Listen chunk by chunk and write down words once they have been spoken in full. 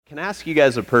Can I ask you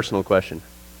guys a personal question?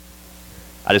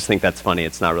 I just think that's funny.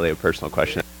 It's not really a personal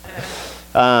question.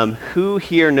 Who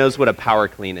here knows what a power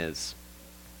clean is?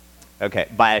 Okay,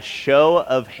 by a show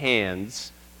of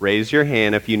hands, raise your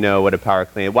hand if you know what a power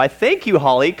clean is. Why, thank you,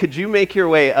 Holly. Could you make your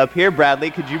way up here?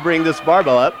 Bradley, could you bring this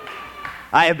barbell up?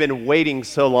 I have been waiting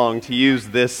so long to use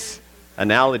this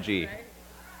analogy.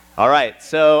 All right,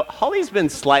 so Holly's been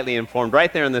slightly informed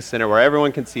right there in the center where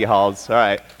everyone can see Hollis. All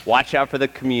right, watch out for the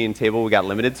communion table. We got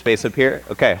limited space up here.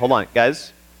 Okay, hold on,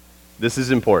 guys. This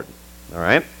is important, all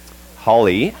right?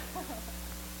 Holly,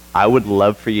 I would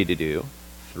love for you to do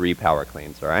 3 power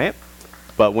cleans, all right?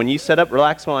 But when you set up,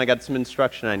 relax while I got some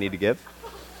instruction I need to give.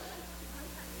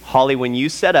 Holly, when you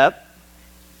set up,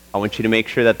 I want you to make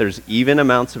sure that there's even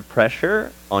amounts of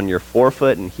pressure on your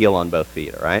forefoot and heel on both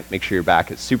feet, all right? Make sure your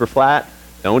back is super flat.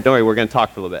 Don't worry, we're going to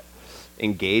talk for a little bit.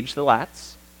 Engage the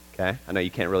lats, okay? I know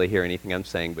you can't really hear anything I'm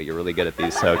saying, but you're really good at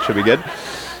these, so it should be good.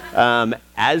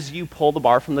 As you pull the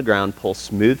bar from the ground, pull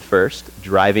smooth first,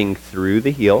 driving through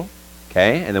the heel,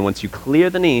 okay? And then once you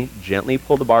clear the knee, gently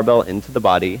pull the barbell into the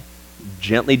body,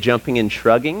 gently jumping and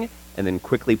shrugging, and then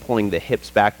quickly pulling the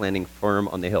hips back, landing firm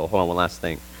on the heel. Hold on, one last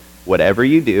thing. Whatever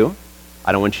you do,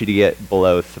 I don't want you to get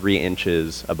below 3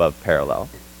 inches above parallel.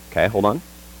 Okay, hold on.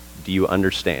 Do you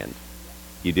understand?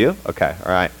 You do? Okay,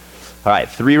 all right. All right,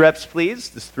 3 reps, please.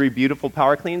 This 3 beautiful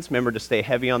power cleans. Remember to stay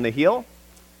heavy on the heel.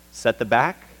 Set the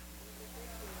back.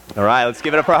 All right, let's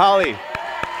give it up for Holly.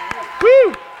 Woo!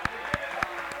 All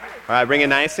right, bring it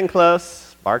nice and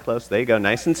close. Bar close. There you go.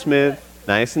 Nice and smooth.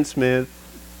 Nice and smooth.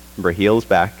 Remember, heels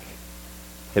back.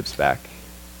 Hips back.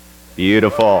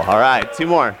 Beautiful. All right, 2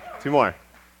 more. 2 more.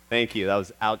 Thank you. That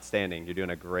was outstanding. You're doing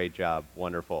a great job.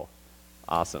 Wonderful.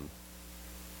 Awesome.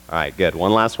 All right, good.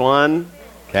 One last one.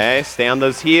 Okay, stay on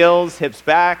those heels, hips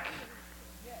back.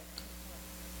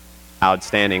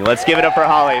 Outstanding. Let's give it up for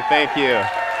Holly. Thank you.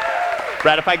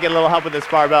 Brad, if I get a little help with this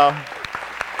barbell.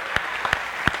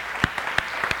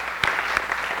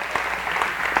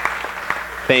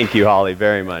 Thank you, Holly,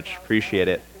 very much. Appreciate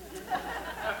it.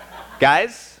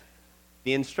 Guys,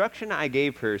 the instruction I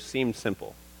gave her seemed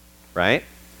simple, right?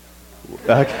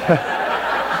 Okay.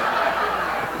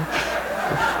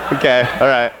 Okay, all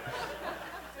right.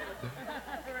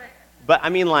 But I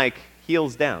mean, like,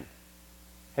 heels down.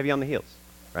 Heavy on the heels,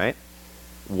 right?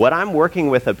 What I'm working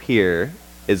with up here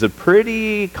is a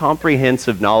pretty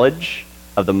comprehensive knowledge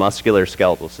of the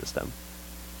musculoskeletal system,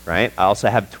 right? I also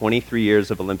have 23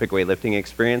 years of Olympic weightlifting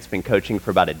experience, been coaching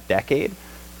for about a decade,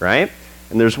 right?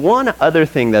 And there's one other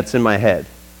thing that's in my head.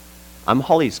 I'm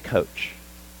Holly's coach,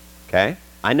 okay?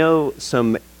 I know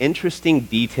some interesting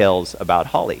details about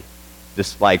Holly.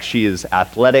 Just like she is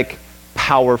athletic,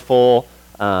 powerful,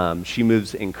 she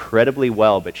moves incredibly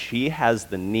well, but she has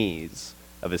the knees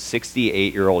of a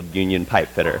 68-year-old union pipe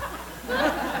fitter.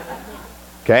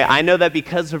 Okay, I know that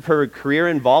because of her career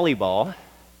in volleyball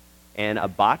and a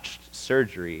botched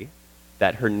surgery,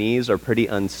 that her knees are pretty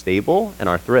unstable and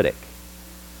arthritic.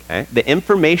 Okay? The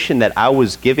information that I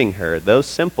was giving her, though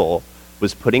simple,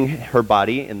 was putting her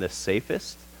body in the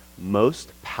safest,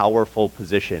 most powerful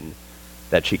position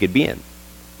that she could be in.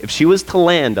 If she was to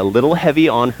land a little heavy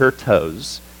on her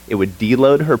toes, it would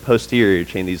deload her posterior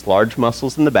chain, these large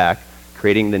muscles in the back,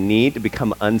 creating the knee to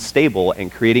become unstable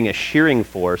and creating a shearing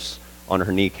force on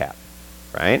her kneecap,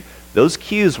 right? Those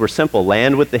cues were simple.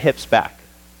 Land with the hips back,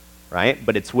 right?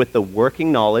 But it's with the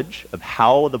working knowledge of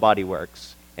how the body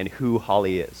works and who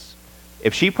Holly is.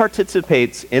 If she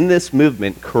participates in this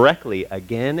movement correctly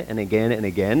again and again and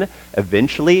again,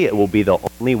 eventually it will be the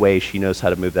only way she knows how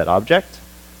to move that object,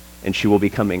 and she will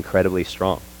become incredibly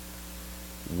strong.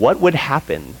 What would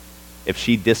happen if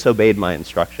she disobeyed my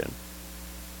instruction?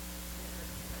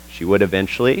 She would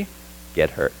eventually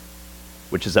get hurt,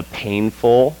 which is a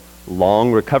painful,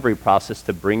 long recovery process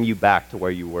to bring you back to where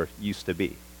you used to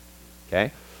be,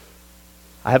 okay?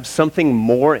 I have something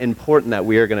more important that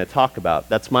we are going to talk about.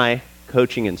 That's my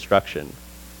coaching instruction.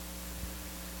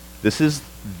 This is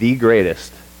the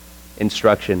greatest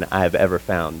instruction I have ever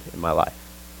found in my life.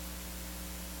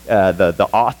 The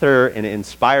author and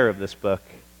inspirer of this book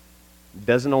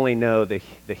doesn't only know the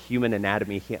human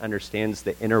anatomy, he understands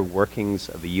the inner workings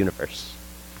of the universe.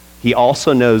 He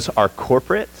also knows our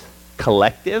corporate,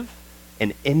 collective,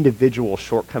 and individual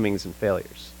shortcomings and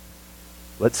failures.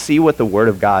 Let's see what the Word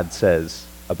of God says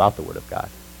about the Word of God.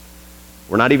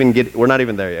 We're not even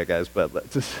there yet, guys, but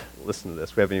let's just listen to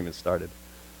this. We haven't even started.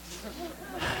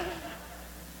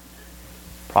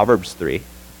 Proverbs 3.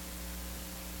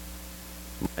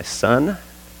 My son,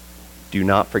 do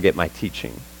not forget my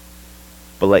teaching,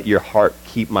 but let your heart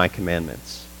keep my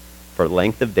commandments. For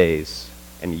length of days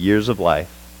and years of life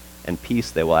and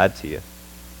peace they will add to you.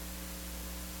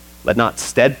 Let not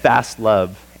steadfast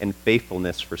love and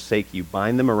faithfulness forsake you.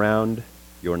 Bind them around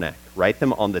your neck. Write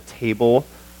them on the table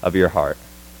of your heart,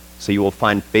 so you will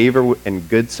find favor and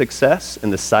good success in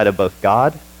the sight of both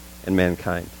God and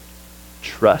mankind.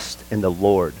 Trust in the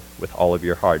Lord with all of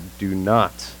your heart. Do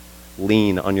not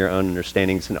lean on your own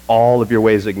understandings. In all of your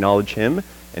ways acknowledge him,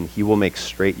 and he will make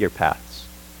straight your paths.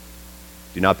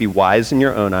 Do not be wise in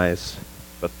your own eyes,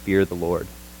 but fear the Lord.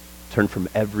 Turn from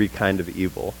every kind of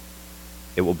evil.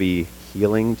 It will be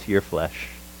healing to your flesh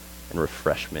and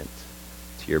refreshment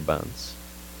to your bones.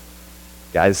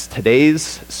 Guys, today's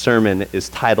sermon is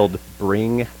titled,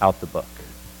 Bring Out the Book.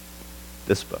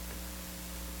 This book.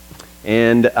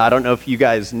 And I don't know if you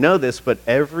guys know this, but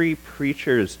every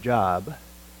preacher's job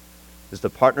is to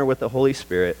partner with the Holy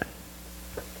Spirit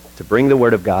to bring the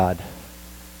Word of God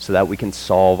so that we can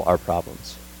solve our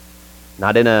problems.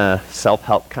 Not in a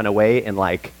self-help kind of way, in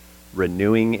like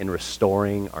renewing and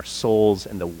restoring our souls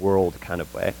in the world kind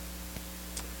of way.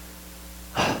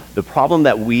 The problem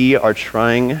that we are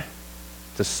trying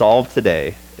to solve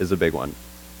today is a big one.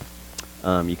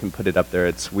 You can put it up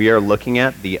there. We are looking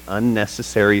at the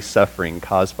unnecessary suffering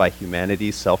caused by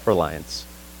humanity's self-reliance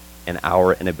and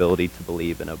our inability to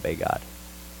believe and obey God.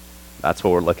 That's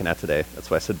what we're looking at today. That's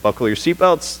why I said buckle your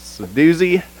seatbelts. It's a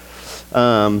doozy.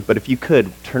 But if you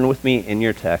could, turn with me in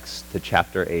your text to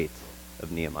chapter 8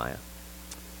 of Nehemiah.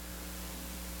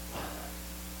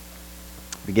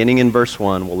 Beginning in verse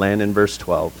 1, we'll land in verse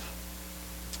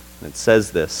 12. And it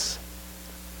says this: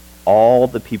 all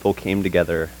the people came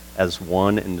together as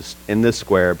one in the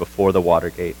square before the water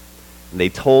gate. And they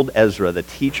told Ezra, the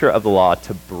teacher of the law,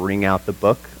 to bring out the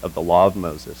book of the law of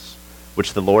Moses,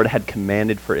 which the Lord had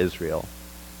commanded for Israel.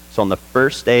 So on the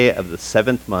first day of the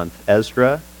 7th month,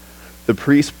 Ezra, the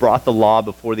priest, brought the law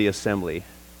before the assembly,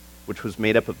 which was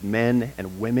made up of men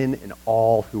and women and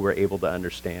all who were able to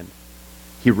understand.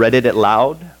 He read it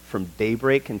aloud from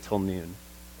daybreak until noon.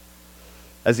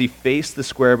 As he faced the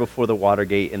square before the water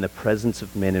gate in the presence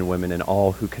of men and women and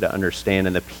all who could understand,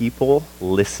 and the people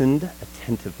listened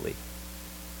attentively,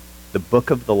 to the book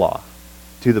of the law.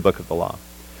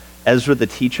 Ezra, the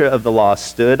teacher of the law,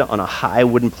 stood on a high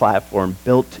wooden platform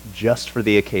built just for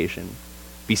the occasion.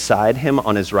 Beside him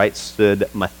on his right stood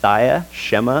Matthiah,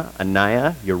 Shema,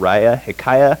 Ananiah, Uriah,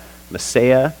 Hilkiah,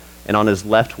 Maaseiah, and on his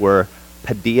left were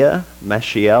Pedaiah,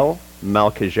 Mishael,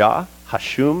 Malchijah,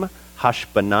 Hashum,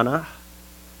 Hashbananah,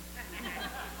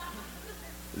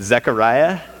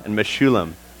 Zechariah, and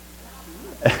Meshullam.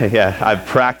 Yeah, I've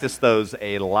practiced those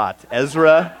a lot.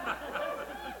 Ezra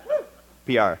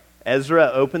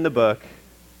opened the book.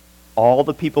 All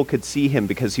the people could see him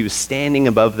because he was standing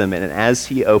above them, and as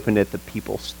he opened it, the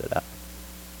people stood up.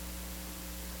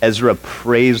 Ezra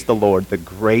praised the Lord, the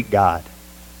great God,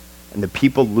 and the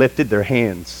people lifted their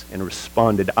hands and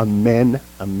responded, Amen,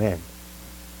 Amen.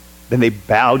 Then they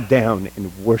bowed down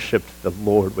and worshiped the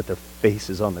Lord with their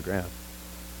faces on the ground.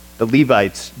 The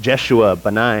Levites, Jeshua,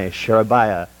 Bani,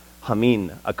 Sherebiah, Hamin,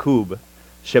 Akub,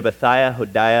 Shebathiah,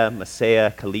 Hodiah,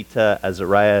 Maaseiah, Kelita,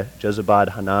 Azariah, Jozabad,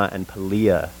 Hannah, and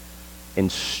Pelaiah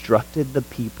instructed the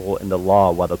people in the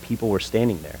law while the people were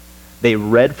standing there. They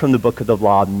read from the book of the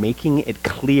law, making it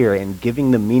clear and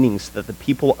giving the meanings so that the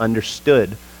people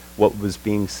understood what was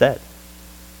being said.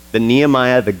 Then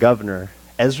Nehemiah the governor,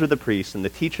 Ezra the priest, and the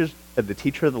teacher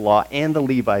of the law, and the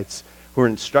Levites who were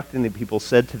instructing the people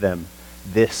said to them,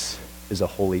 This is a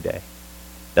holy day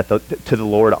to the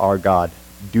Lord our God.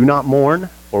 Do not mourn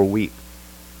or weep,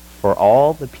 for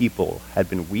all the people had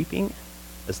been weeping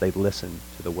as they listened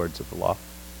to the words of the law.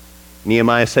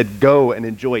 Nehemiah said, Go and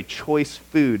enjoy choice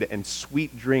food and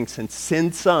sweet drinks, and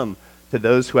send some to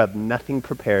those who have nothing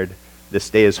prepared. This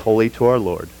day is holy to our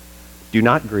Lord. Do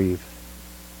not grieve,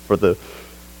 for the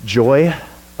joy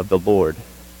of the Lord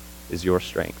is your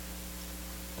strength.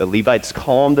 The Levites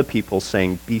calmed the people,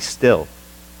 saying, Be still,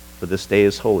 for this day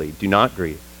is holy. Do not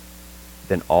grieve.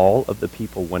 Then all of the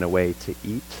people went away to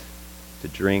eat, to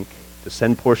drink, to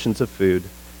send portions of food,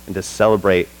 and to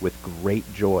celebrate with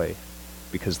great joy,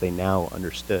 because they now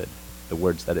understood the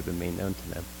words that had been made known to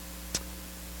them.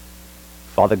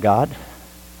 Father God,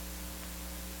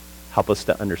 help us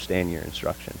to understand your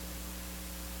instruction.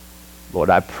 Lord,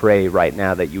 I pray right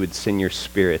now that you would send your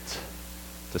Spirit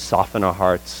to soften our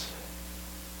hearts,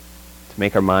 to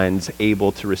make our minds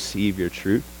able to receive your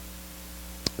truth.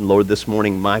 And Lord, this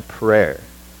morning, my prayer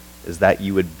is that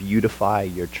you would beautify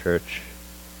your church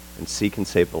and seek and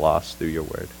save the lost through your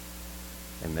word.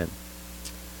 Amen.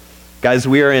 Guys,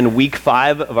 we are in week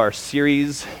 5 of our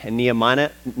series in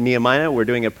Nehemiah. We're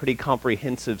doing a pretty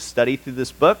comprehensive study through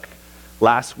this book.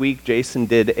 Last week, Jason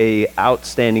did an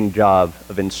outstanding job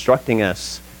of instructing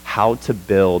us how to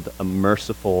build a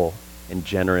merciful and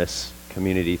generous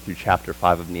community through chapter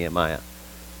 5 of Nehemiah.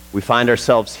 We find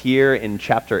ourselves here in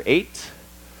chapter 8,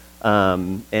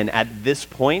 and at this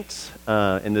point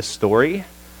in this story,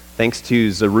 thanks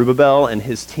to Zerubbabel and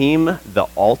his team, the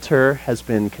altar has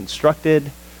been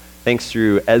constructed. Thanks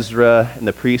through Ezra and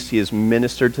the priest, he has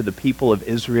ministered to the people of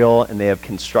Israel, and they have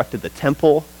constructed the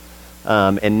temple.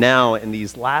 And now, in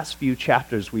these last few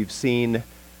chapters, we've seen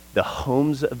the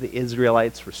homes of the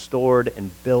Israelites restored and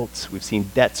built. We've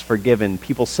seen debts forgiven,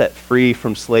 people set free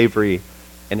from slavery.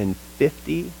 And in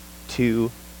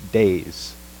 52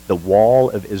 days, the wall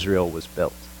of Israel was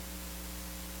built.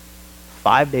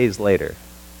 5 days later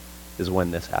is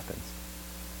when this happens.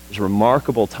 There's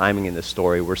remarkable timing in this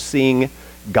story. We're seeing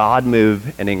God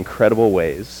move in incredible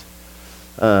ways.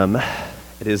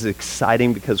 It is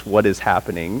exciting because what is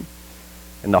happening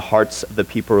in the hearts of the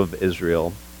people of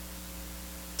Israel,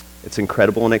 it's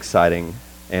incredible and exciting.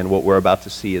 And what we're about to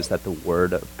see is that the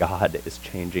Word of God is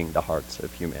changing the hearts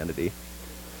of humanity.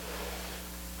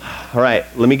 All right,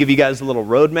 let me give you guys a little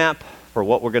roadmap for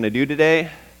what we're going to do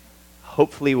today.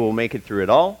 Hopefully we'll make it through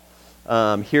it all.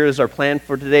 Here is our plan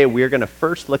for today. We're going to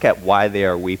first look at why they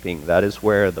are weeping. That is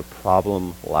where the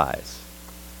problem lies.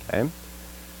 Okay?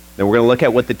 Then we're going to look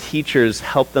at what the teachers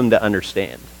helped them to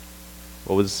understand.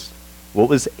 What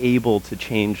was able to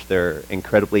change their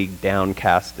incredibly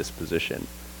downcast disposition?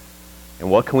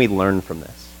 And what can we learn from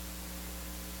this?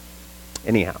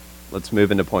 Anyhow, let's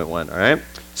move into point 1, all right?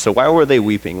 So why were they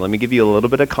weeping? Let me give you a little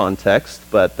bit of context,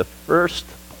 but the first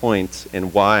point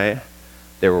in why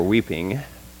they were weeping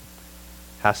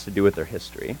has to do with their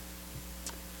history.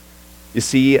 You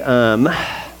see,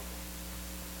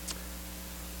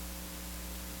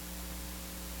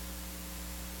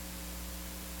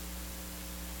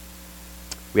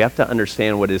 we have to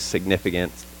understand what is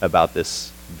significant about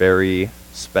this very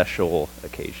special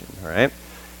occasion, all right?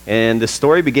 And the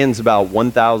story begins about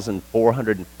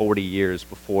 1,440 years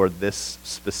before this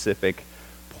specific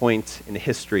point in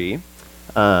history.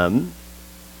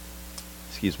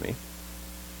 Excuse me.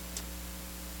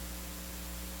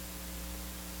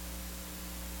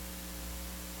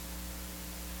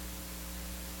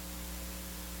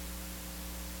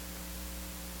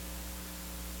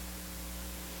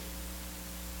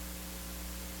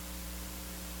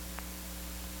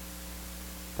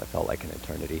 That felt like an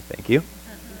eternity. Thank you.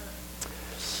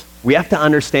 We have to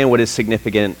understand what is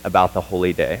significant about the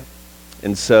holy day.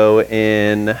 And so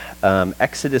in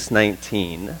Exodus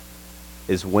 19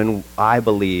 is when I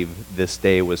believe this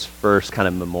day was first kind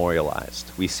of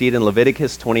memorialized. We see it in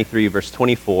Leviticus 23, verse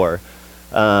 24,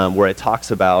 where it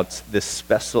talks about this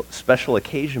special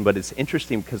occasion, but it's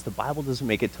interesting because the Bible doesn't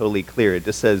make it totally clear. It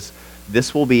just says,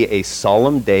 this will be a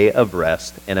solemn day of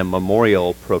rest and a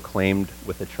memorial proclaimed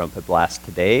with a trumpet blast.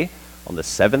 Today, on the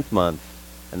 7th month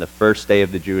and the first day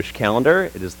of the Jewish calendar,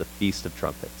 it is the Feast of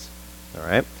Trumpets. All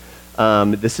right?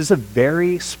 This is a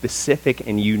very specific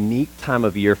and unique time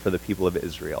of year for the people of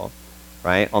Israel.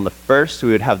 Right? On the 1st,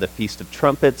 we would have the Feast of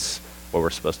Trumpets, where we're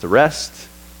supposed to rest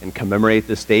and commemorate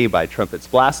this day by trumpets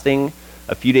blasting.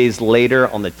 A few days later,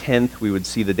 on the 10th, we would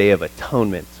see the Day of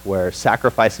Atonement, where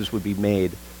sacrifices would be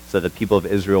made so the people of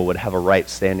Israel would have a right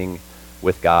standing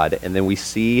with God. And then we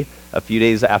see a few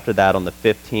days after that, on the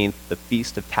 15th, the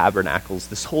Feast of Tabernacles.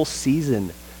 This whole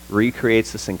season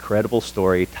recreates this incredible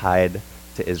story tied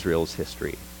to Israel's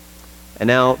history. And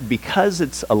now, because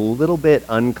it's a little bit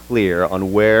unclear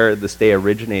on where this day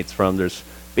originates from, there's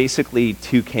basically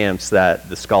two camps that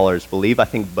the scholars believe. I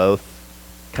think both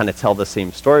kind of tell the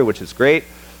same story, which is great.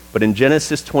 But in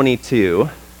Genesis 22,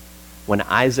 when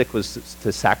Isaac was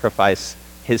to sacrifice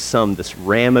his son, this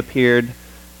ram appeared,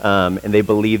 and they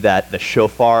believe that the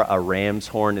shofar, a ram's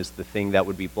horn, is the thing that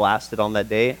would be blasted on that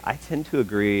day. I tend to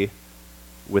agree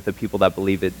with the people that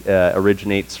believe it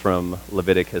originates from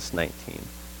Leviticus 19.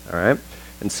 All right?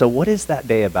 And so what is that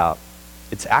day about?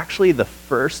 It's actually the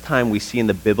first time we see in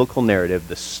the biblical narrative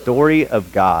the story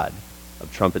of God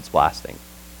of trumpets blasting.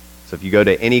 So if you go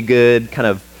to any good kind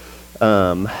of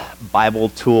Bible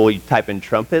tool, you type in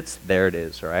trumpets, there it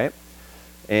is, all right?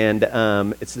 And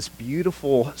it's this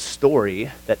beautiful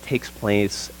story that takes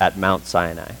place at Mount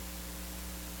Sinai.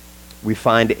 We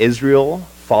find Israel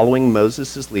following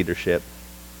Moses' leadership.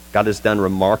 God has done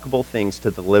remarkable things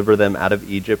to deliver them out of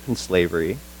Egypt and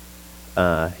slavery.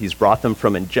 He's brought them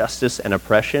from injustice and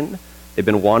oppression. They've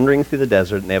been wandering through the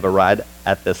desert, and they have arrived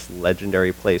at this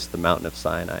legendary place, the Mountain of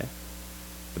Sinai.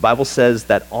 The Bible says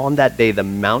that on that day, the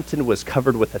mountain was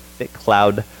covered with a thick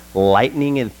cloud,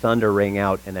 lightning and thunder rang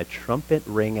out, and a trumpet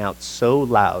rang out so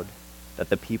loud that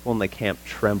the people in the camp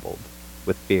trembled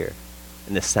with fear.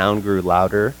 And the sound grew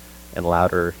louder and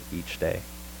louder each day.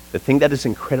 The thing that is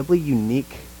incredibly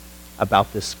unique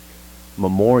about this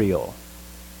memorial,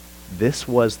 this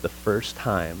was the first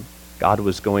time God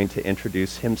was going to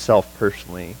introduce himself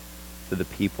personally to the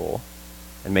people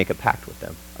and make a pact with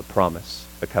them, a promise,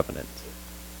 a covenant.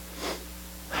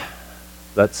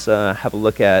 Let's have a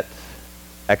look at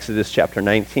Exodus chapter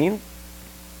 19.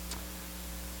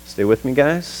 Stay with me,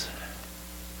 guys.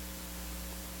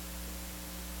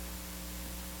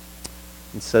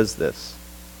 It says this: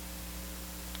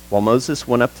 While Moses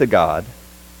went up to God,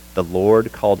 the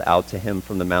Lord called out to him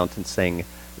from the mountain, saying,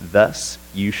 Thus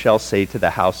you shall say to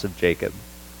the house of Jacob,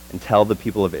 and tell the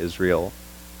people of Israel,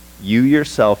 You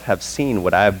yourself have seen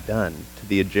what I have done to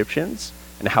the Egyptians,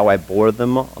 and how I bore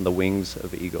them on the wings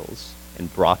of eagles,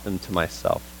 and brought them to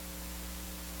myself.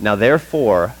 Now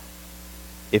therefore,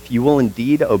 if you will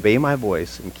indeed obey my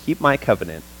voice and keep my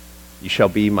covenant, you shall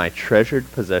be my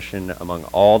treasured possession among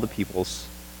all the peoples,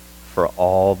 for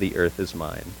all the earth is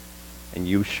mine. And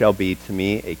you shall be to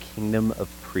me a kingdom of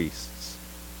priests,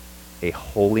 a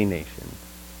holy nation.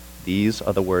 These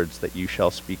are the words that you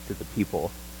shall speak to the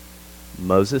people.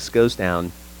 Moses goes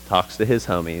down, talks to his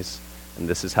homies, and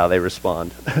this is how they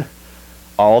respond.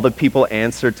 All the people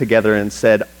answered together and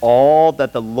said, All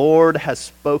that the Lord has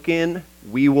spoken,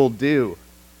 we will do.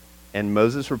 And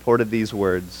Moses reported these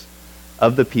words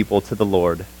of the people to the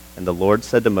Lord. And the Lord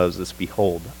said to Moses,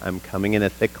 Behold, I am coming in a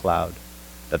thick cloud,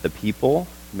 that the people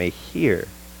may hear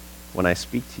when I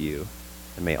speak to you,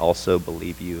 and may also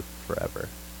believe you forever.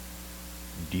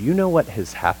 Do you know what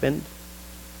has happened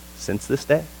since this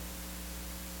day?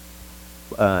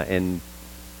 In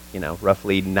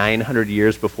roughly 900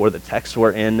 years before the text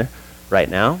we're in right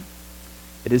now,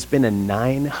 it has been a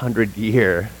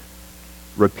 900-year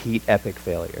repeat epic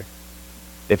failure.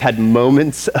 They've had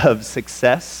moments of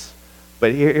success,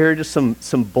 but here are just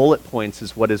some bullet points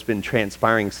is what has been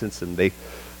transpiring since then.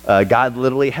 God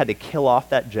literally had to kill off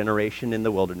that generation in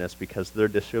the wilderness because of their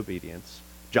disobedience.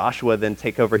 Joshua then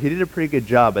take over. He did a pretty good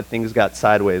job, but things got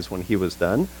sideways when he was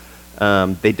done.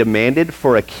 They demanded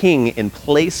for a king in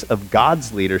place of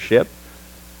God's leadership.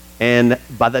 And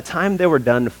by the time they were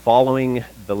done following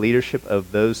the leadership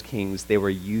of those kings, they were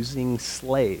using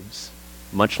slaves,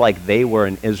 much like they were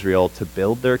in Israel, to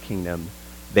build their kingdom.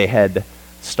 They had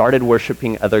started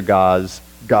worshiping other gods,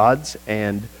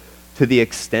 and to the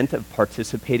extent of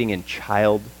participating in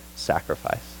child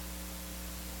sacrifice.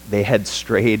 They had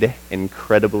strayed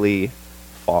incredibly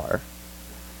far.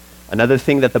 Another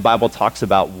thing that the Bible talks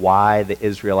about why the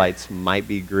Israelites might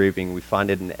be grieving, we find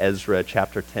it in Ezra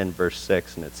chapter 10, verse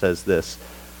 6, and it says this.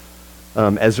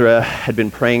 Ezra had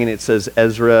been praying, and it says,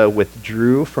 Ezra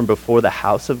withdrew from before the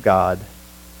house of God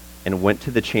and went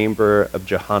to the chamber of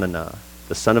Johanan,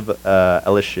 the son of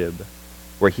Elishib,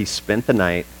 where he spent the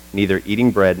night, neither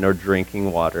eating bread nor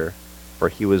drinking water, for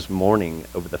he was mourning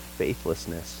over the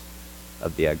faithlessness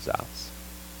of the exiles.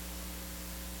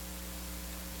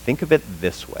 Think of it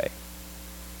this way.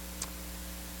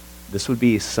 This would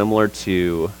be similar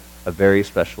to a very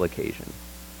special occasion.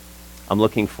 I'm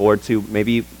looking forward to,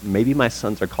 maybe my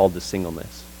sons are called to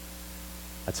singleness.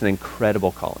 That's an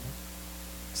incredible calling.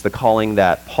 It's the calling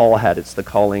that Paul had. It's the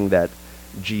calling that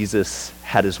Jesus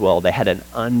had as well. They had an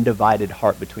undivided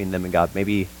heart between them and God.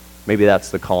 Maybe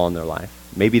that's the call in their life.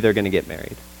 Maybe they're going to get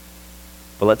married.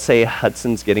 But let's say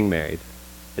Hudson's getting married.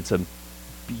 It's a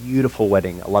beautiful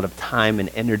wedding. A lot of time and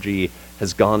energy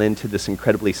has gone into this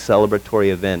incredibly celebratory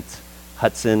event.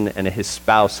 Hudson and his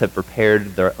spouse have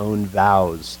prepared their own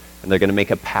vows, and they're going to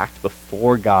make a pact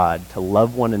before God to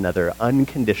love one another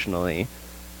unconditionally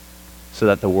so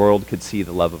that the world could see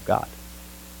the love of God.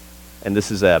 And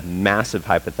this is a massive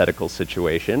hypothetical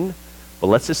situation, but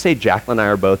let's just say Jacqueline and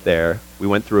I are both there. We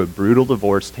went through a brutal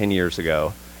divorce 10 years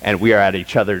ago, and we are at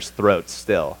each other's throats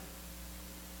still.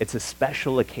 It's a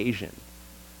special occasion,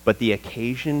 but the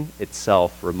occasion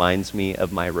itself reminds me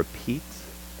of my repeat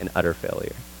and utter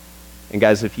failure. And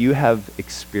guys, if you have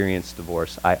experienced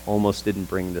divorce, I almost didn't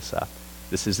bring this up.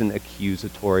 This isn't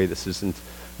accusatory. This isn't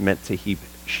meant to heap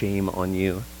shame on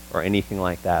you or anything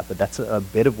like that, but that's a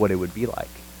bit of what it would be like.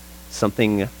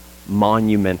 Something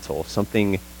monumental,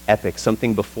 something epic,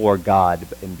 something before God,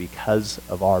 and because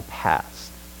of our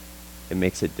past, it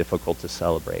makes it difficult to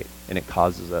celebrate, and it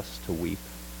causes us to weep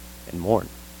and mourn.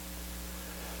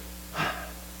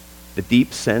 The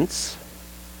deep sense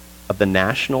of the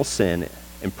national sin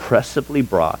impressively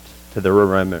brought to their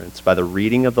remembrance by the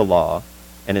reading of the law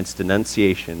and its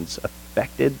denunciations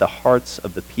affected the hearts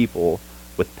of the people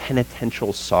with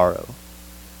penitential sorrow.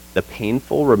 The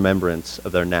painful remembrance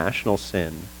of their national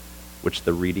sin, which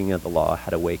the reading of the law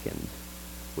had awakened,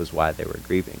 was why they were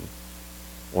grieving.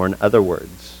 Or in other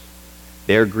words,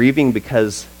 they are grieving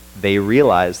because they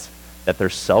realized that their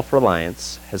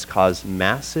self-reliance has caused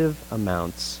massive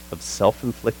amounts of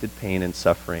self-inflicted pain and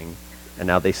suffering, and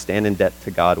now they stand in debt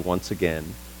to God once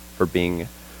again for being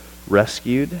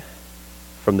rescued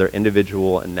from their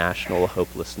individual and national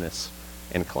hopelessness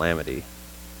and calamity.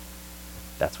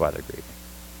 That's why they're grieving.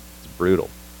 It's brutal.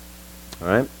 All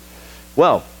right?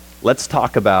 Well, let's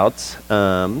talk about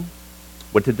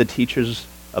what did the teachers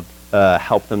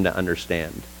help them to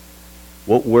understand?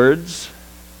 What words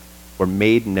were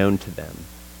made known to them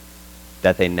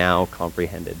that they now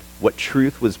comprehended? What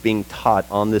truth was being taught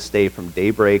on this day from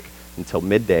daybreak until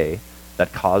midday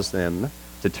that caused them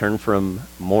to turn from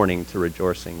mourning to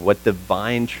rejoicing? What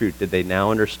divine truth did they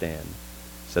now understand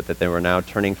so that they were now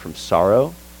turning from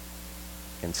sorrow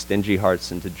and stingy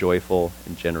hearts into joyful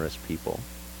and generous people?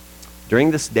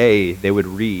 During this day, they would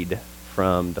read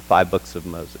from the 5 books of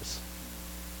Moses.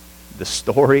 The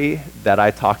story that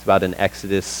I talked about in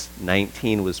Exodus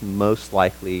 19 was most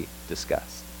likely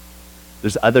discussed.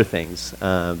 There's other things.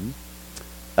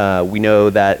 We know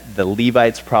that the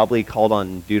Levites probably called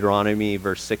on Deuteronomy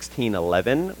verse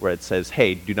 16:11, where it says,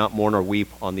 hey, do not mourn or weep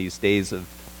on these days of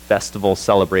festival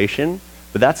celebration.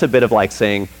 But that's a bit of like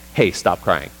saying, hey, stop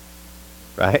crying,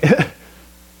 right?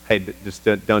 Hey, just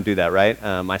don't do that, right?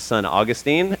 My son,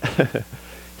 Augustine,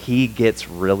 he gets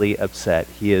really upset.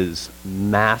 He is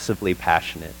massively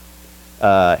passionate.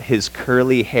 His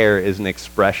curly hair is an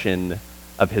expression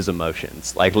of his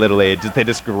emotions. Like literally, they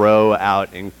just grow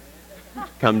out and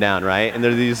come down, right? And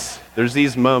there's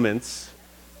these moments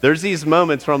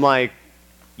where I'm like,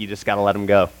 you just gotta let him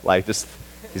go. Like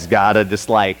he's gotta just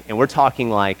like, and we're talking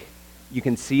like, you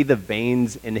can see the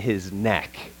veins in his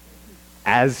neck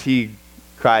as he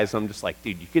cries. I'm just like,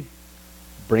 dude, you could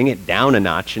bring it down a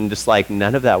notch, and just like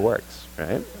none of that works,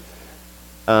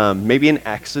 right? Maybe in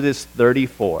Exodus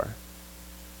 34,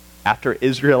 after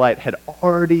Israelite had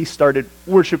already started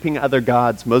worshiping other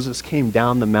gods, Moses came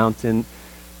down the mountain.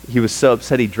 He was so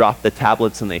upset he dropped the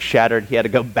tablets and they shattered. He had to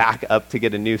go back up to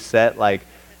get a new set. Like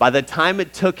by the time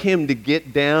it took him to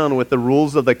get down with the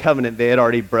rules of the covenant, they had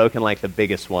already broken like the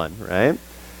biggest one, right?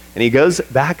 And he goes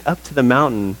back up to the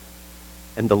mountain,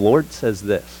 and the Lord says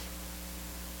this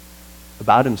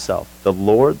about himself: the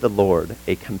Lord,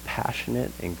 a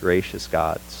compassionate and gracious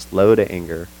God, slow to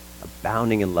anger,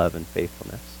 abounding in love and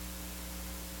faithfulness.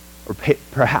 Or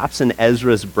perhaps in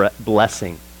Ezra's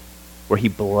blessing, where he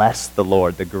blessed the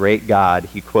Lord, the great God,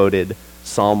 he quoted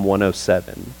Psalm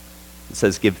 107. It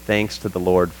says, give thanks to the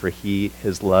Lord, for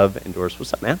his love endures.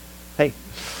 What's up, man? Hey.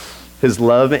 His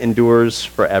love endures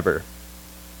forever.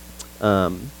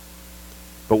 But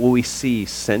what we see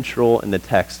central in the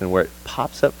text and where it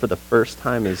pops up for the first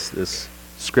time is this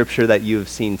scripture that you have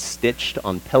seen stitched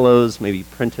on pillows, maybe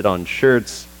printed on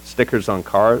shirts, stickers on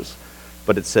cars.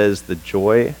 But it says, the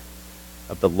joy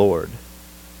of the Lord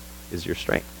is your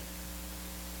strength.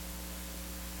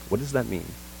 What does that mean?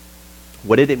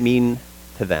 What did it mean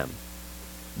to them?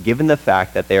 Given the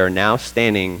fact that they are now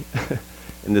standing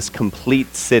in this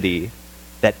complete city,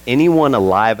 that anyone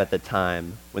alive at the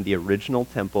time when the original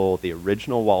temple, the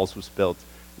original walls was built,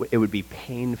 it would be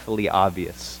painfully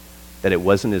obvious that it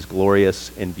wasn't as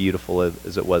glorious and beautiful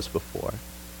as it was before.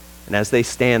 And as they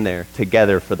stand there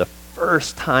together for the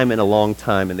first time in a long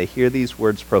time, and they hear these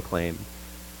words proclaimed,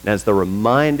 and as they're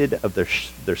reminded of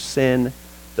their sin,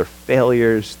 their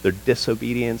failures, their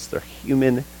disobedience, their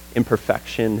human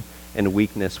imperfection and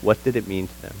weakness, what did it mean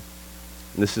to them?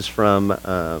 And this is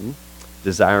from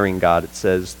Desiring God. It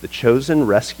says, the chosen,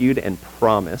 rescued, and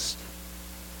promised,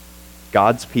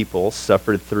 God's people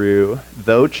suffered through,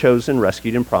 though chosen,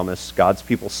 rescued, and promised, God's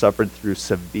people suffered through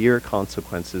severe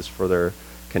consequences for their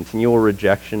continual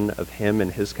rejection of him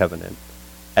and his covenant.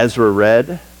 Ezra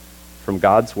read from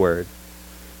God's word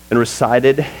and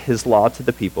recited his law to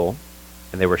the people,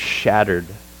 and they were shattered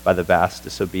by the vast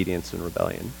disobedience and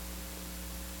rebellion.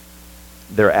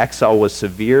 Their exile was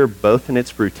severe both in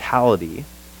its brutality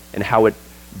and how it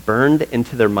burned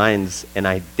into their minds an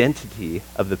identity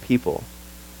of the people.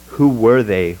 Who were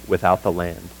they without the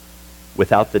land,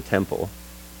 without the temple?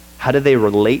 How did they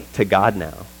relate to God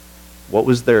now? What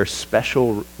was their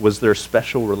special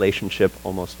relationship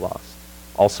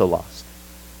also lost?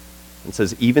 It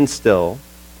says, even still,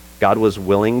 God was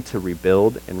willing to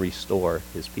rebuild and restore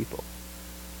his people.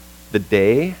 The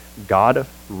day God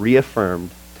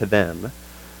reaffirmed to them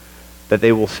that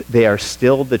they are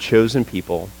still the chosen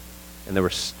people, and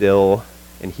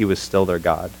he was still their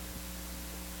God.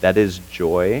 That is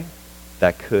joy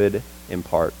that could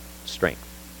impart strength.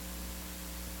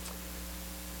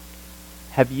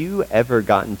 Have you ever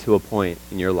gotten to a point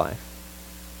in your life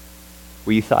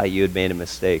where you thought you had made a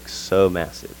mistake so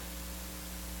massive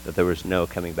that there was no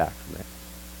coming back from it.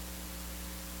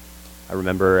 I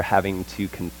remember having to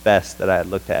confess that I had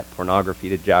looked at pornography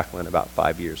to Jacqueline about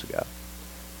 5 years ago.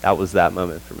 That was that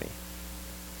moment for me.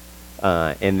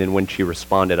 And then when she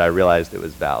responded, I realized it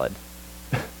was valid.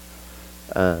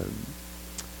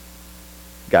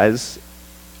 Guys,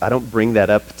 I don't bring that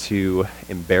up to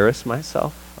embarrass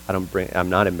myself. I'm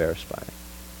not embarrassed by it.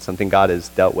 It's something God has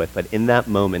dealt with. But in that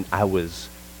moment, I was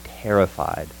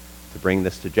terrified to bring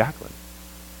this to Jacqueline.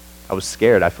 I was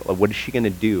scared. I felt like, what is she going to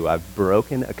do? I've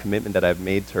broken a commitment that I've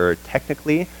made to her.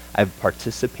 Technically, I've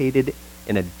participated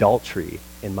in adultery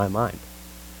in my mind.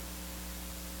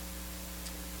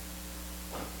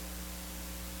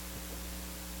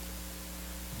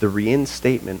 The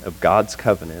reinstatement of God's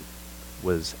covenant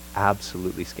was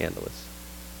absolutely scandalous.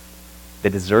 They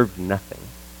deserved nothing.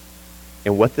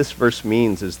 And what this verse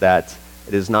means is that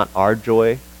it is not our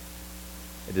joy,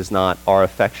 it is not our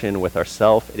affection with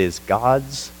ourselves, it is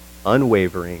God's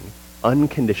unwavering,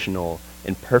 unconditional,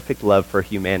 and perfect love for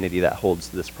humanity that holds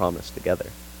this promise together.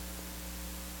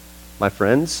 My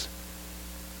friends,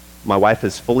 my wife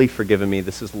has fully forgiven me.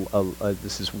 This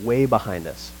is way behind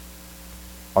us.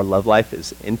 Our love life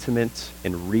is intimate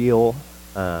and real.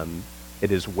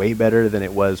 It is way better than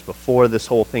it was before this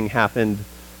whole thing happened.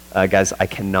 Guys, I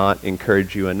cannot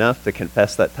encourage you enough to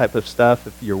confess that type of stuff.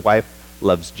 If your wife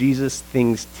loves Jesus,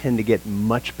 things tend to get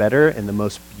much better, and the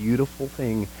most beautiful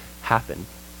thing happened.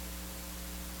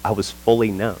 I was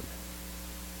fully known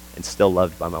and still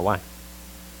loved by my wife.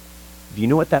 Do you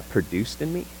know what that produced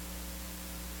in me?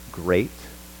 Great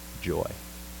joy.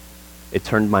 It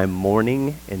turned my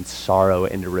mourning and sorrow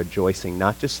into rejoicing,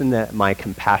 not just in my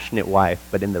compassionate wife,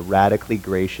 but in the radically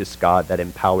gracious God that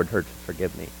empowered her to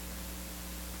forgive me.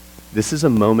 This is a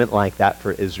moment like that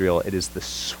for Israel. It is the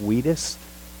sweetest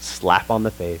slap on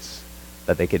the face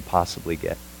that they could possibly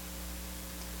get.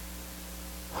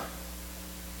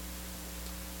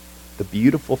 The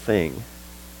beautiful thing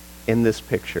in this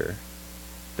picture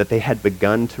that they had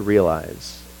begun to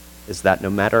realize is that no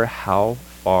matter how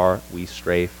far we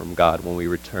stray from God, when we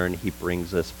return, he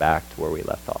brings us back to where we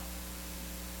left off.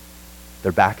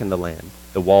 They're back in the land.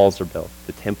 The walls are built.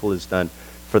 The temple is done.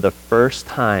 For the first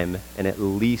time in at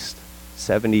least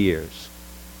 70 years,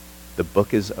 the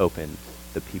book is opened,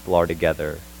 the people are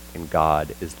together, and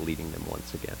God is leading them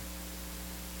once again.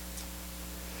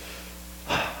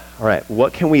 All right,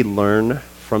 what can we learn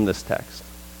from this text?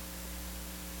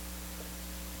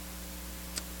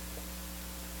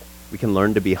 We can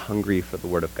learn to be hungry for the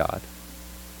Word of God.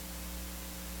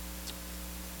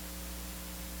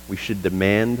 We should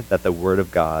demand that the Word of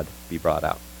God be brought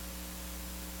out.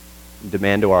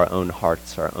 Demand to our own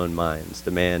hearts, our own minds.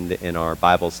 Demand in our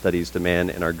Bible studies. Demand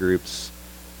in our groups.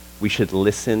 We should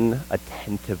listen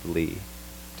attentively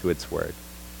to its Word.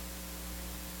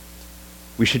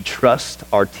 We should trust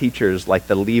our teachers like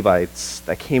the Levites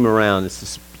that came around. It's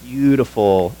this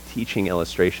beautiful teaching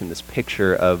illustration, this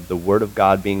picture of the Word of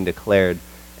God being declared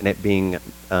and it being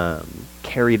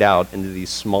carried out into these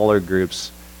smaller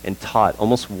groups and taught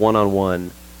almost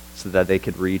one-on-one so that they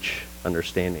could reach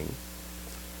understanding.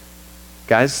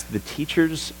 Guys, the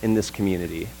teachers in this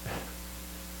community,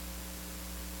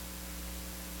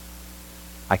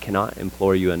 I cannot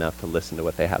implore you enough to listen to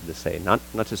what they have to say. Not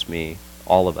just me,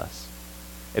 all of us.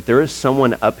 If there is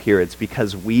someone up here, it's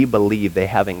because we believe they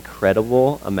have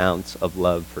incredible amounts of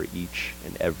love for each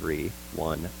and every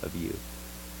one of you.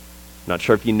 Not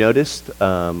sure if you noticed,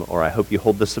 or I hope you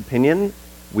hold this opinion,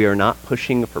 we are not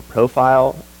pushing for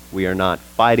profile. We are not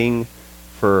fighting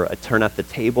for a turn at the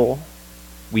table.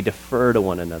 We defer to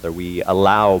one another. We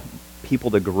allow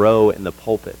people to grow in the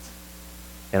pulpit.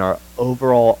 And our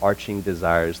overall arching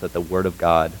desire is that the Word of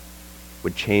God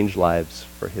would change lives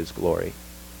for His glory.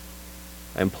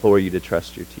 I implore you to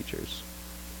trust your teachers.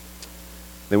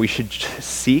 Then we should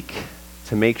seek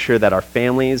to make sure that our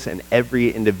families and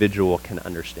every individual can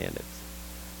understand it.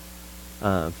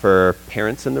 For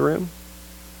parents in the room,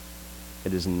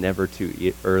 it is never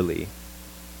too early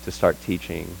to start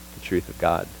teaching the truth of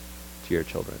God to your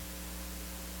children.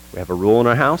 We have a rule in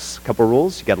our house, a couple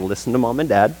rules. You got to listen to mom and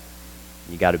dad.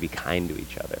 You got to be kind to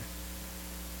each other.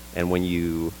 And when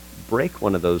you break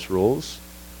one of those rules,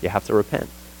 you have to repent.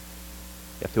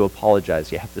 You have to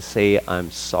apologize. You have to say,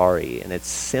 I'm sorry. And it's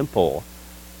simple,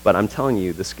 but I'm telling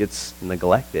you, this gets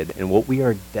neglected. And what we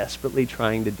are desperately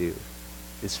trying to do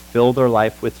is fill their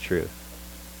life with truth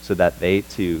so that they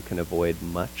too can avoid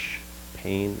much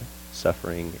pain,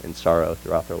 suffering, and sorrow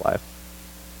throughout their life.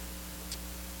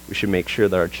 We should make sure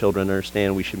that our children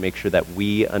understand. We should make sure that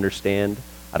we understand.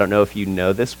 I don't know if you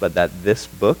know this, but that this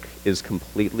book is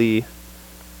completely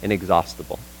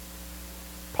inexhaustible.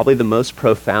 Probably the most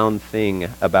profound thing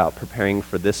about preparing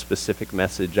for this specific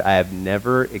message, I have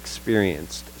never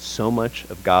experienced so much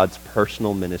of God's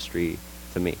personal ministry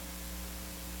to me.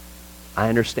 I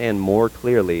understand more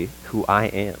clearly who I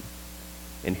am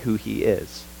and who he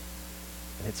is.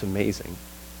 And it's amazing.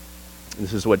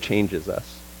 This is what changes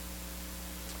us.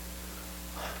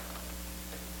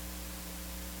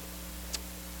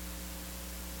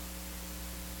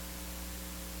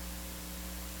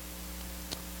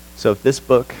 So if this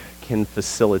book can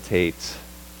facilitate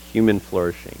human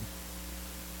flourishing,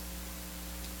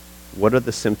 what are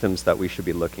the symptoms that we should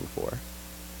be looking for?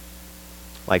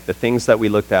 Like the things that we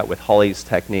looked at with Holly's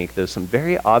technique, there's some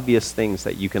very obvious things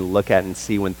that you can look at and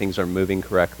see when things are moving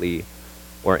correctly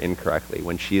or incorrectly,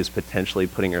 when she is potentially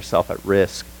putting herself at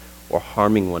risk or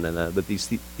harming one another. But these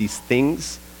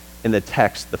things in the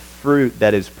text, the fruit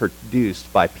that is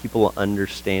produced by people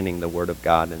understanding the Word of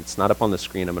God, and it's not up on the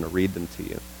screen, I'm going to read them to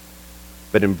you.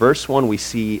 But in verse 1, we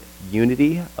see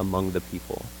unity among the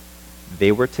people.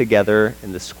 They were together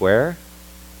in the square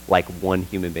like one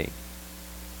human being.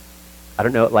 I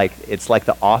don't know, it's like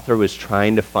the author was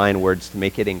trying to find words to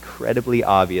make it incredibly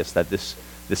obvious that this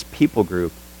people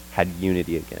group had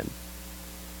unity again.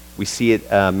 We see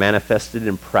it manifested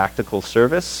in practical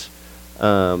service.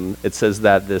 It says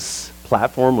that this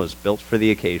platform was built for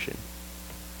the occasion,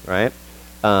 right?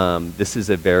 This is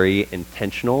a very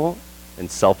intentional and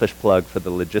selfish plug for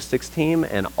the logistics team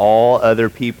and all other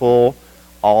people,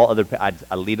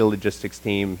 I lead a logistics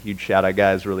team. Huge shout out,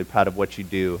 guys. Really proud of what you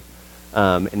do.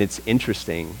 And it's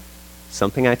interesting.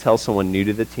 Something I tell someone new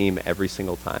to the team every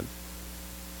single time.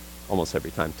 Almost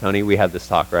every time. Tony, we had this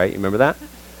talk, right? You remember that?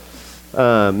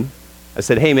 I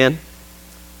said, hey, man,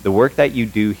 the work that you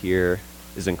do here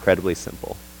is incredibly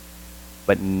simple.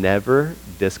 But never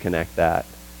disconnect that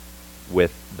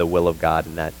with the will of God,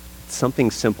 and that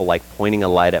something simple like pointing a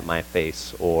light at my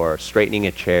face or straightening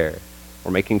a chair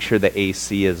or making sure the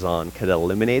AC is on could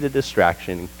eliminate a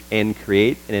distraction and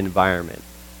create an environment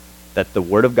that the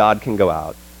Word of God can go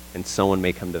out and someone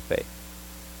may come to faith.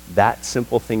 That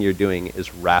simple thing you're doing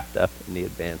is wrapped up in the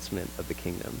advancement of the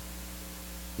kingdom.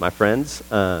 My friends,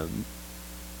 I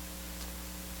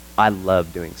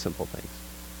love doing simple things.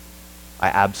 I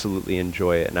absolutely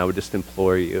enjoy it, and I would just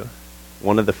implore you,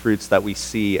 one of the fruits that we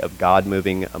see of God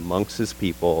moving amongst his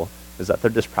people is that they're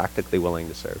just practically willing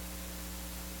to serve.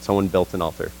 Someone built an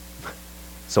altar.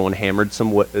 Someone hammered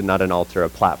some wood, not an altar, a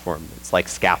platform. It's like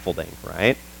scaffolding,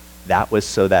 right? That was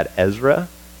so that Ezra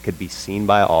could be seen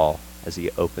by all as he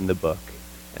opened the book,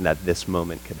 and that this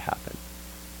moment could happen.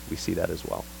 We see that as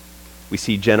well. We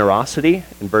see generosity.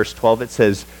 In verse 12 it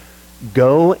says,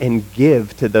 go and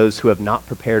give to those who have not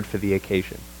prepared for the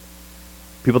occasion.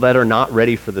 People that are not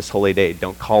ready for this holy day.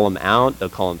 Don't call them out.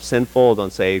 Don't call them sinful.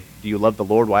 Don't say, do you love the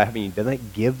Lord? Why haven't you done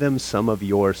that? Give them some of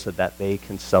yours so that they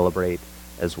can celebrate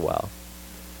as well.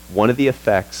 One of the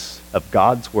effects of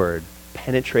God's word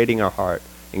penetrating our heart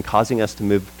and causing us to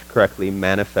move correctly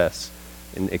manifests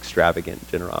in extravagant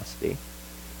generosity.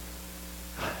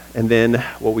 And then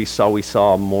what we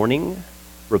saw mourning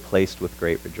replaced with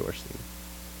great rejoicing.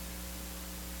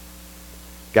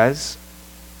 Guys,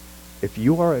 if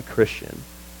you are a Christian,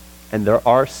 and there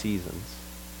are seasons,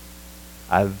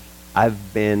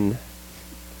 I've been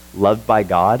loved by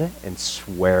God and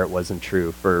swear it wasn't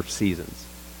true for seasons.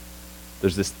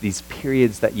 There's these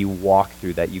periods that you walk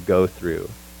through, that you go through,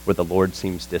 where the Lord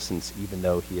seems distant even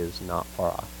though he is not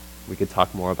far off. We could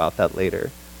talk more about that later.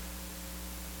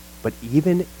 But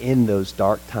even in those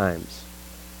dark times,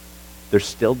 there's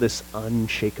still this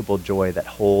unshakable joy that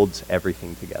holds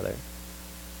everything together.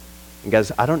 And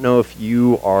guys, I don't know if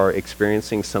you are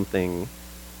experiencing something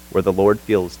where the Lord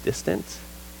feels distant,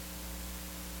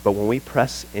 but when we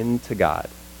press into God,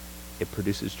 it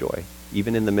produces joy,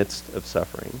 even in the midst of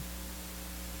suffering.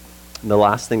 And the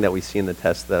last thing that we see in the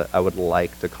text that I would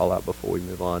like to call out before we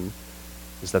move on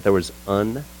is that there was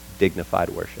undignified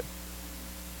worship.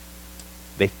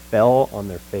 They fell on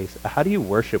their face. How do you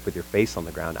worship with your face on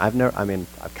the ground? I've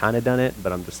kind of done it,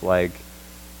 but I'm just like,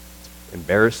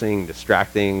 embarrassing,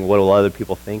 distracting. What will other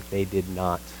people think? They did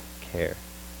not care.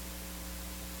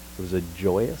 It was a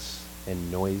joyous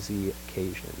and noisy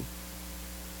occasion.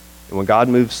 And when God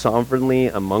moves sovereignly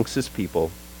amongst his people,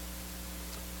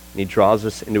 and he draws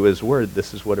us into his word,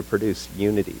 this is what it produced: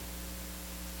 unity,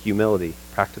 humility,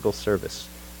 practical service,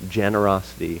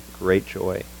 generosity, great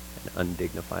joy, and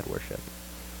undignified worship.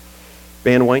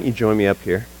 Band, why don't you join me up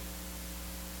here?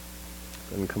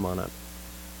 Go ahead and come on up.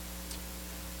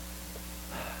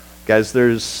 Guys,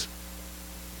 there's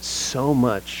so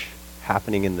much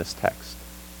happening in this text.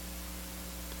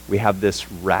 We have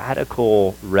this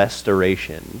radical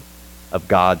restoration of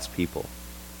God's people.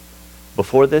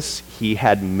 Before this, he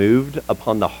had moved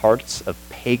upon the hearts of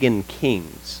pagan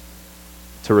kings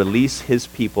to release his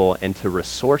people and to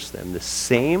resource them. The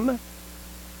same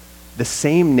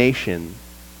nation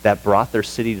that brought their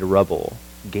city to rubble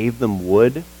gave them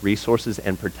wood, resources,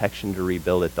 and protection to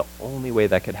rebuild it. The only way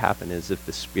that could happen is if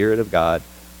the Spirit of God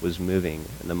was moving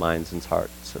in the minds and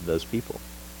hearts of those people.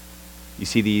 You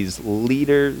see these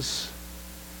leaders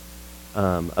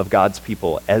of God's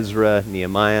people, Ezra,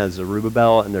 Nehemiah,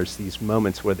 Zerubbabel, and there's these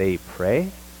moments where they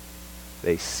pray,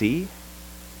 they see,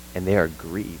 and they are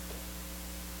grieved.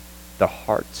 Their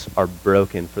hearts are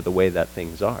broken for the way that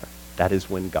things are. That is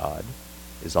when God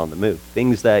is on the move.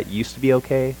 Things that used to be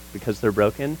okay because they're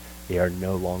broken, they are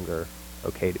no longer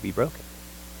okay to be broken.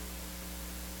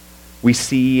 We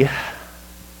see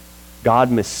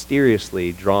God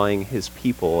mysteriously drawing his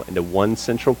people into one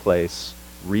central place,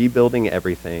 rebuilding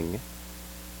everything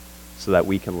so that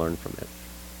we can learn from it.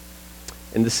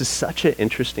 And this is such an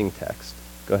interesting text.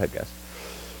 Go ahead, guys.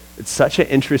 It's such an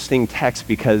interesting text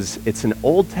because it's an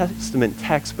Old Testament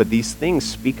text, but these things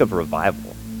speak of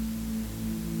revival.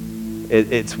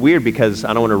 It's weird because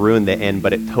I don't want to ruin the end,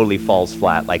 but it totally falls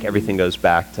flat. Like everything goes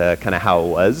back to kind of how it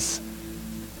was.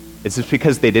 It's just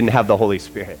because they didn't have the Holy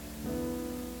Spirit.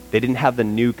 They didn't have the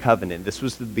new covenant. This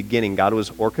was the beginning. God was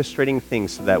orchestrating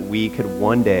things so that we could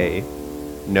one day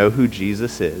know who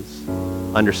Jesus is,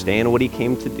 understand what he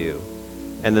came to do,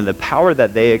 and then the power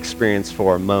that they experienced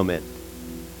for a moment.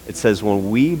 It says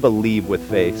when we believe with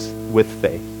faith,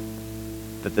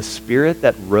 that the Spirit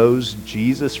that rose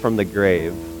Jesus from the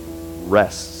grave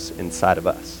rests inside of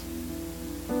us.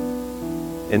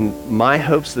 And my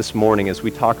hopes this morning as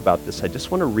we talk about this, I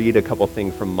just want to read a couple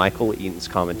things from Michael Eaton's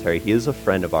commentary. He is a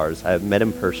friend of ours. I have met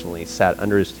him personally, sat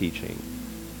under his teaching.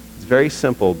 It's very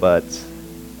simple, but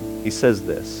he says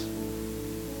this.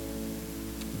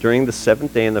 During the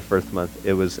 7th day in the 1st month,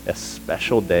 it was a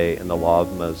special day in the law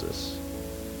of Moses.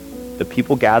 The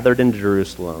people gathered in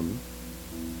Jerusalem,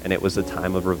 and it was a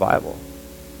time of revival.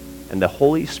 And the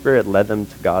Holy Spirit led them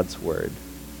to God's word.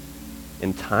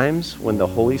 In times when the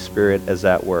Holy Spirit is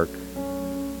at work,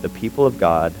 the people of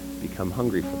God become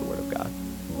hungry for the word of God.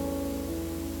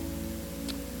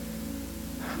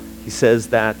 He says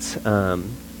that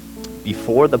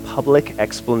before the public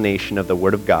explanation of the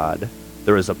word of God,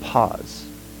 there is a pause,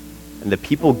 and the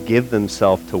people give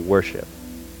themselves to worship.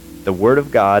 The word of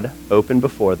God opened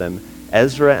before them.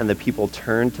 Ezra and the people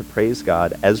turn to praise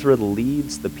God. Ezra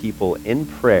leads the people in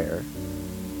prayer,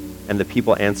 and the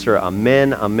people answer,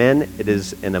 Amen, Amen. It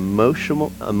is an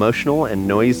emotional and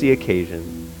noisy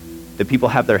occasion. The people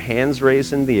have their hands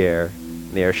raised in the air,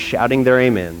 and they are shouting their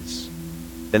amens.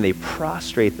 Then they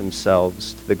prostrate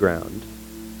themselves to the ground.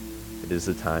 It is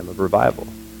a time of revival.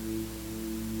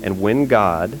 And when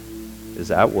God is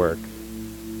at work,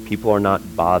 people are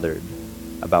not bothered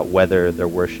about whether their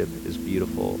worship is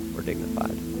beautiful or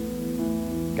dignified.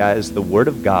 Guys, the word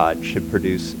of God should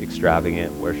produce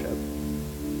extravagant worship.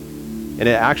 And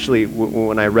it actually,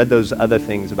 when I read those other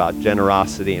things about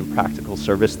generosity and practical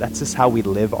service, that's just how we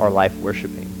live our life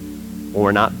worshiping. When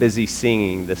we're not busy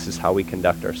singing, this is how we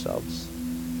conduct ourselves.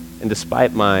 And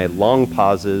despite my long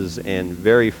pauses and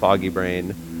very foggy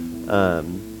brain,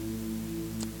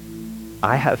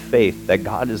 I have faith that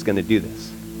God is going to do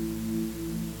this.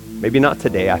 Maybe not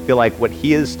today. I feel like what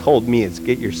he has told me is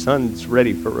get your sons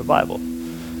ready for revival.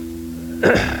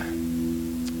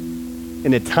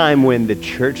 In a time when the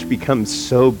church becomes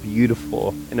so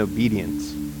beautiful and obedient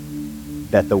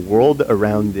that the world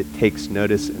around it takes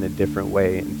notice in a different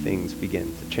way and things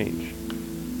begin to change.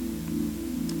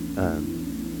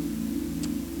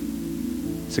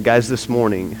 So guys, this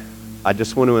morning, I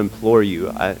just want to implore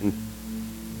you,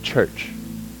 church,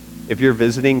 if you're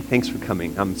visiting, thanks for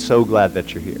coming. I'm so glad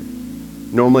that you're here.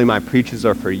 Normally my preaches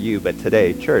are for you, but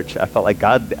today, church, I felt like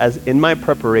God, as in my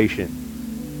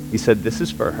preparation, he said, this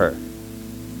is for her.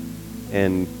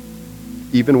 And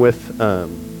even with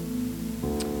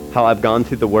how I've gone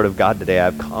through the Word of God today, I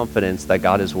have confidence that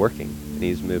God is working and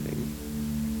he's moving.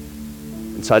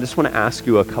 And so I just want to ask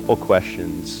you a couple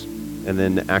questions. And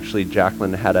then actually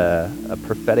Jacqueline had a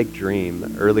prophetic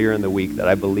dream earlier in the week that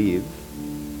I believe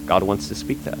God wants to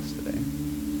speak to us today.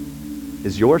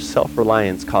 Is your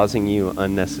self-reliance causing you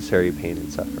unnecessary pain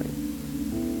and suffering?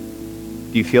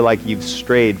 Do you feel like you've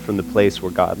strayed from the place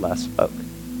where God last spoke?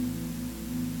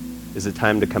 Is it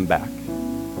time to come back?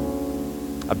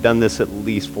 I've done this at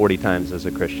least 40 times as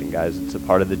a Christian, guys. It's a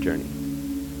part of the journey.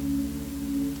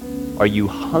 Are you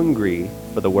hungry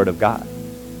for the Word of God?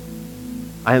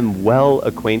 I am well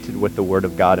acquainted with the Word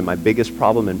of God, and my biggest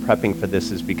problem in prepping for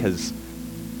this is because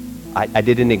I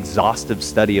did an exhaustive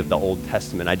study of the Old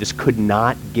Testament. I just could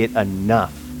not get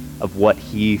enough of what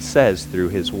he says through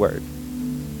his word.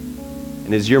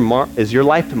 And is your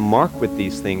life marked with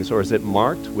these things, or is it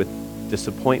marked with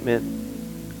disappointment,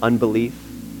 unbelief,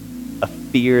 a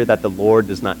fear that the Lord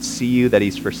does not see you, that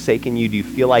he's forsaken you? Do you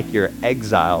feel like you're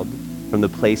exiled from the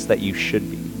place that you should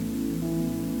be?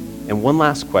 And one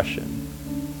last question.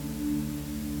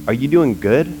 Are you doing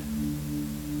good,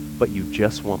 but you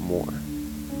just want more?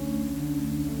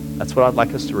 That's what I'd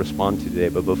like us to respond to today.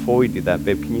 But before we do that,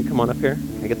 babe, can you come on up here?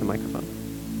 Can I get the microphone?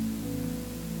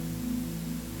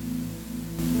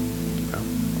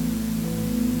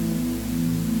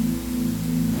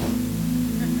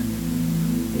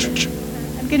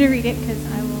 I'm going to read it because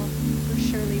I will for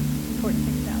surely report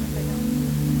things out if I don't.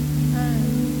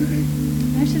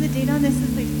 Actually, the date on this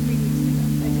is like 3 weeks ago.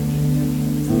 I didn't even know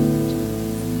the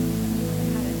I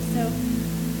had it. So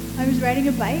I was riding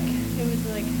a bike. It was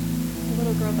like a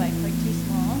little girl bike, like too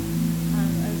small.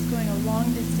 I was going a long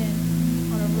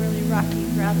distance on a really rocky,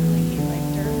 gravelly, like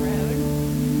dirt road,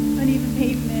 uneven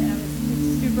pavement. It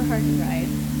was super hard to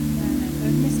ride. I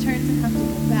would miss turns and have to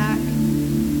go back.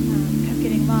 Kept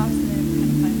getting lost, and then kind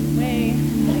of find my way. I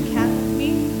had a cat with me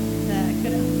that I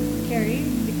couldn't carry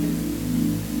because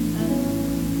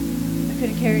I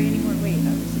couldn't carry any more weight.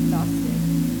 I was exhausted.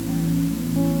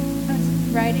 I was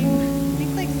riding, I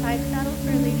think, like side saddle for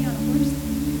a lady on a horse.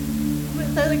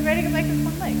 So like riding a bike with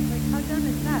one leg. Like, how dumb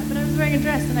is that? But I was wearing a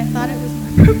dress, and I thought it was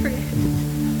more appropriate.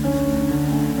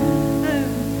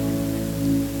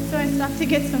 So I stopped to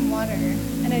get some water,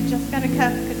 and I just got a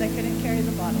cup because I couldn't carry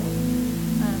the bottle.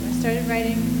 I started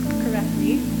riding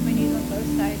correctly, my knees on both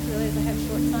sides, realized I had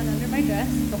shorts on under my dress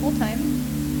the whole time,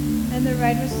 and the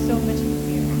ride was so much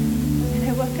easier. And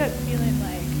I woke up feeling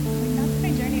like that's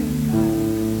my journey with God.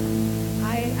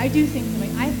 I do things the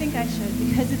way I think I should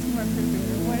because it's more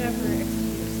appropriate, or whatever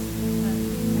excuse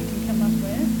I can come up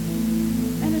with.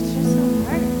 And it's just so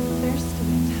hard. I'm thirsty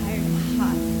and tired and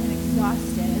hot and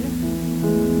exhausted.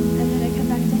 And then I come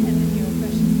back to him and he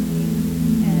refreshes me.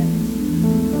 And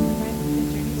the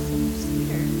journey is so much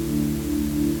sweeter.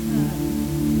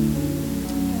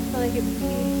 I feel like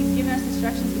he's given us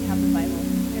instructions. We have the Bible.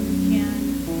 And we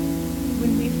can,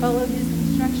 when we follow his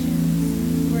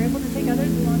instructions, we're able to take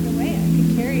others along the way. I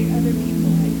can carry other people.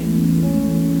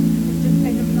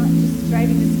 I'm not just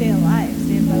striving to stay alive,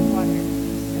 stay above water.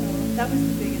 So that was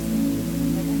the biggest thing.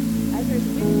 Like, others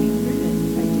with me through this,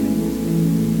 I do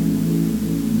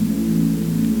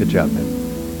it. Good job, man.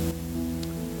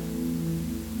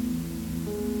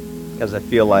 Because I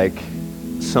feel like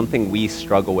something we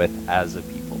struggle with as a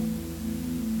people.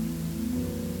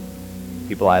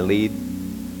 People I lead,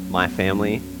 my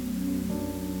family.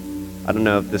 I don't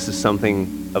know if this is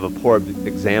something of a poor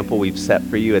example we've set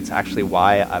for you. It's actually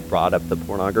why I brought up the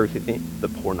pornography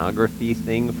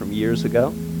thing from years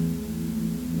ago.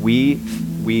 We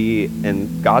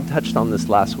and God touched on this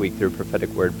last week through a prophetic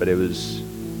word, but it was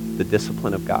the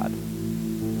discipline of God.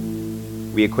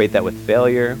 We equate that with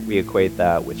failure. We equate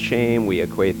that with shame. We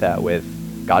equate that with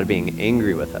God being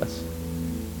angry with us.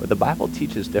 But the Bible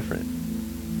teaches different.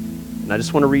 And I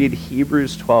just want to read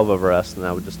Hebrews 12 over us, and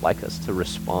I would just like us to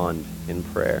respond in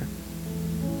prayer.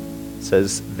 It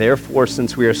says, "Therefore,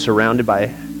 since we are surrounded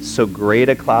by so great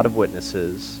a cloud of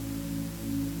witnesses,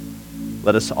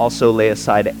 let us also lay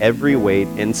aside every weight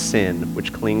and sin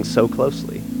which clings so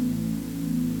closely.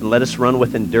 And let us run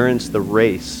with endurance the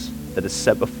race that is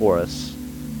set before us,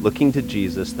 looking to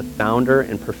Jesus, the founder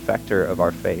and perfecter of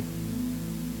our faith,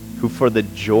 who for the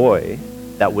joy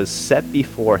that was set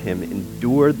before him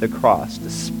endured the cross,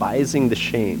 despising the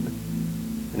shame,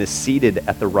 and is seated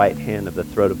at the right hand of the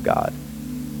throne of God.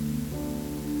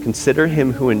 Consider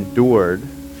him who endured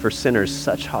for sinners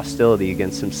such hostility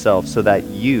against himself, so that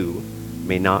you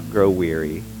may not grow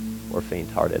weary or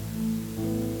faint-hearted.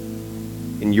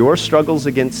 In your struggles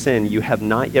against sin, you have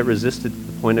not yet resisted to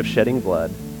the point of shedding blood,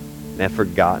 and have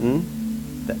forgotten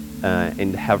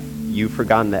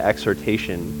the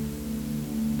exhortation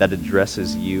that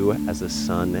addresses you as a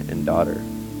son and daughter.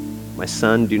 My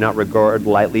son, do not regard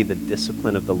lightly the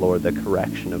discipline of the Lord, the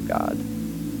correction of God,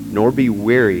 nor be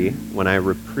weary when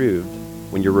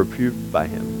you're reproved by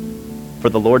him. For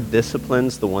the Lord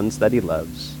disciplines the ones that he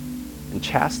loves, and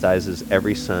chastises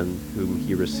every son whom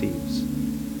he receives.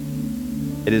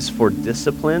 It is for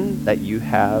discipline that you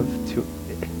have to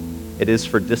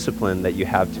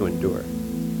endure.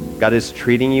 God is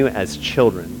treating you as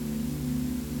children.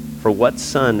 For what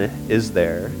son is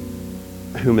there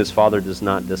whom his father does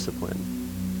not discipline?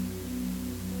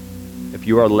 If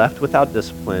you are left without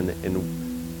discipline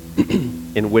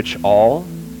in which all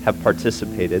have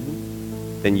participated,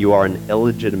 then you are an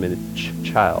illegitimate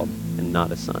child and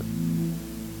not a son.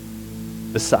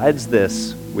 Besides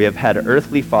this, We have had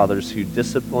earthly fathers who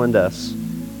disciplined us,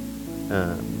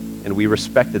 and we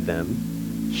respected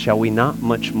them. Shall we not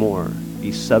much more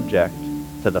be subject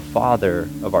to the Father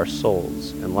of our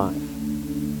souls and life?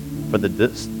 For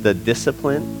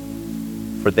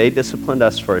they disciplined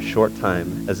us for a short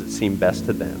time as it seemed best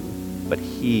to them, but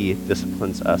he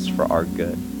disciplines us for our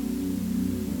good,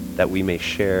 that we may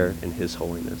share in his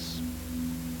holiness.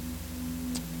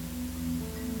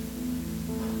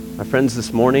 My friends,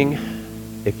 this morning,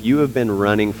 if you have been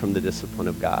running from the discipline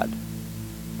of God,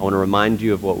 I want to remind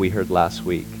you of what we heard last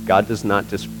week. God does not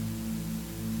just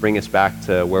bring us back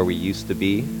to where we used to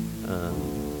be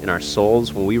in our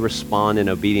souls. When we respond in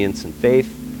obedience and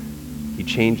faith, he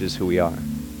changes who we are.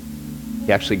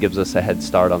 He actually gives us a head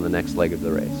start on the next leg of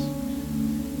the race.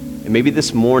 And maybe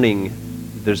this morning,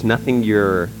 there's nothing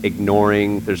you're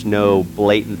ignoring. There's no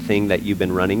blatant thing that you've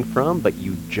been running from, but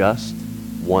you just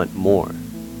want more.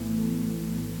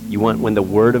 You want, when the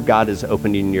Word of God is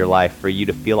opened in your life, for you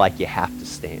to feel like you have to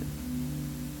stand.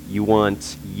 You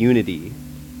want unity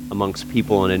amongst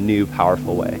people in a new,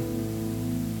 powerful way.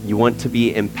 You want to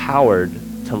be empowered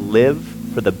to live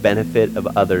for the benefit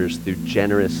of others through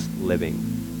generous living.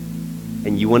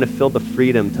 And you want to feel the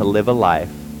freedom to live a life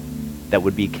that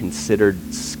would be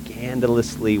considered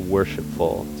scandalously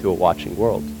worshipful to a watching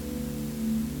world.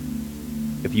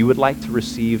 If you would like to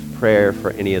receive prayer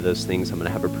for any of those things, I'm going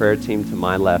to have a prayer team to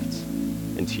my left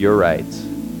and to your right,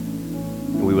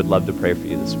 and we would love to pray for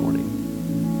you this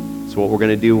morning. So what we're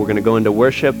going to do, we're going to go into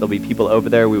worship. There'll be people over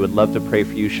there. We would love to pray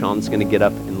for you. Sean's going to get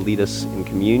up and lead us in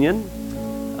communion,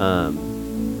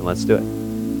 and let's do it.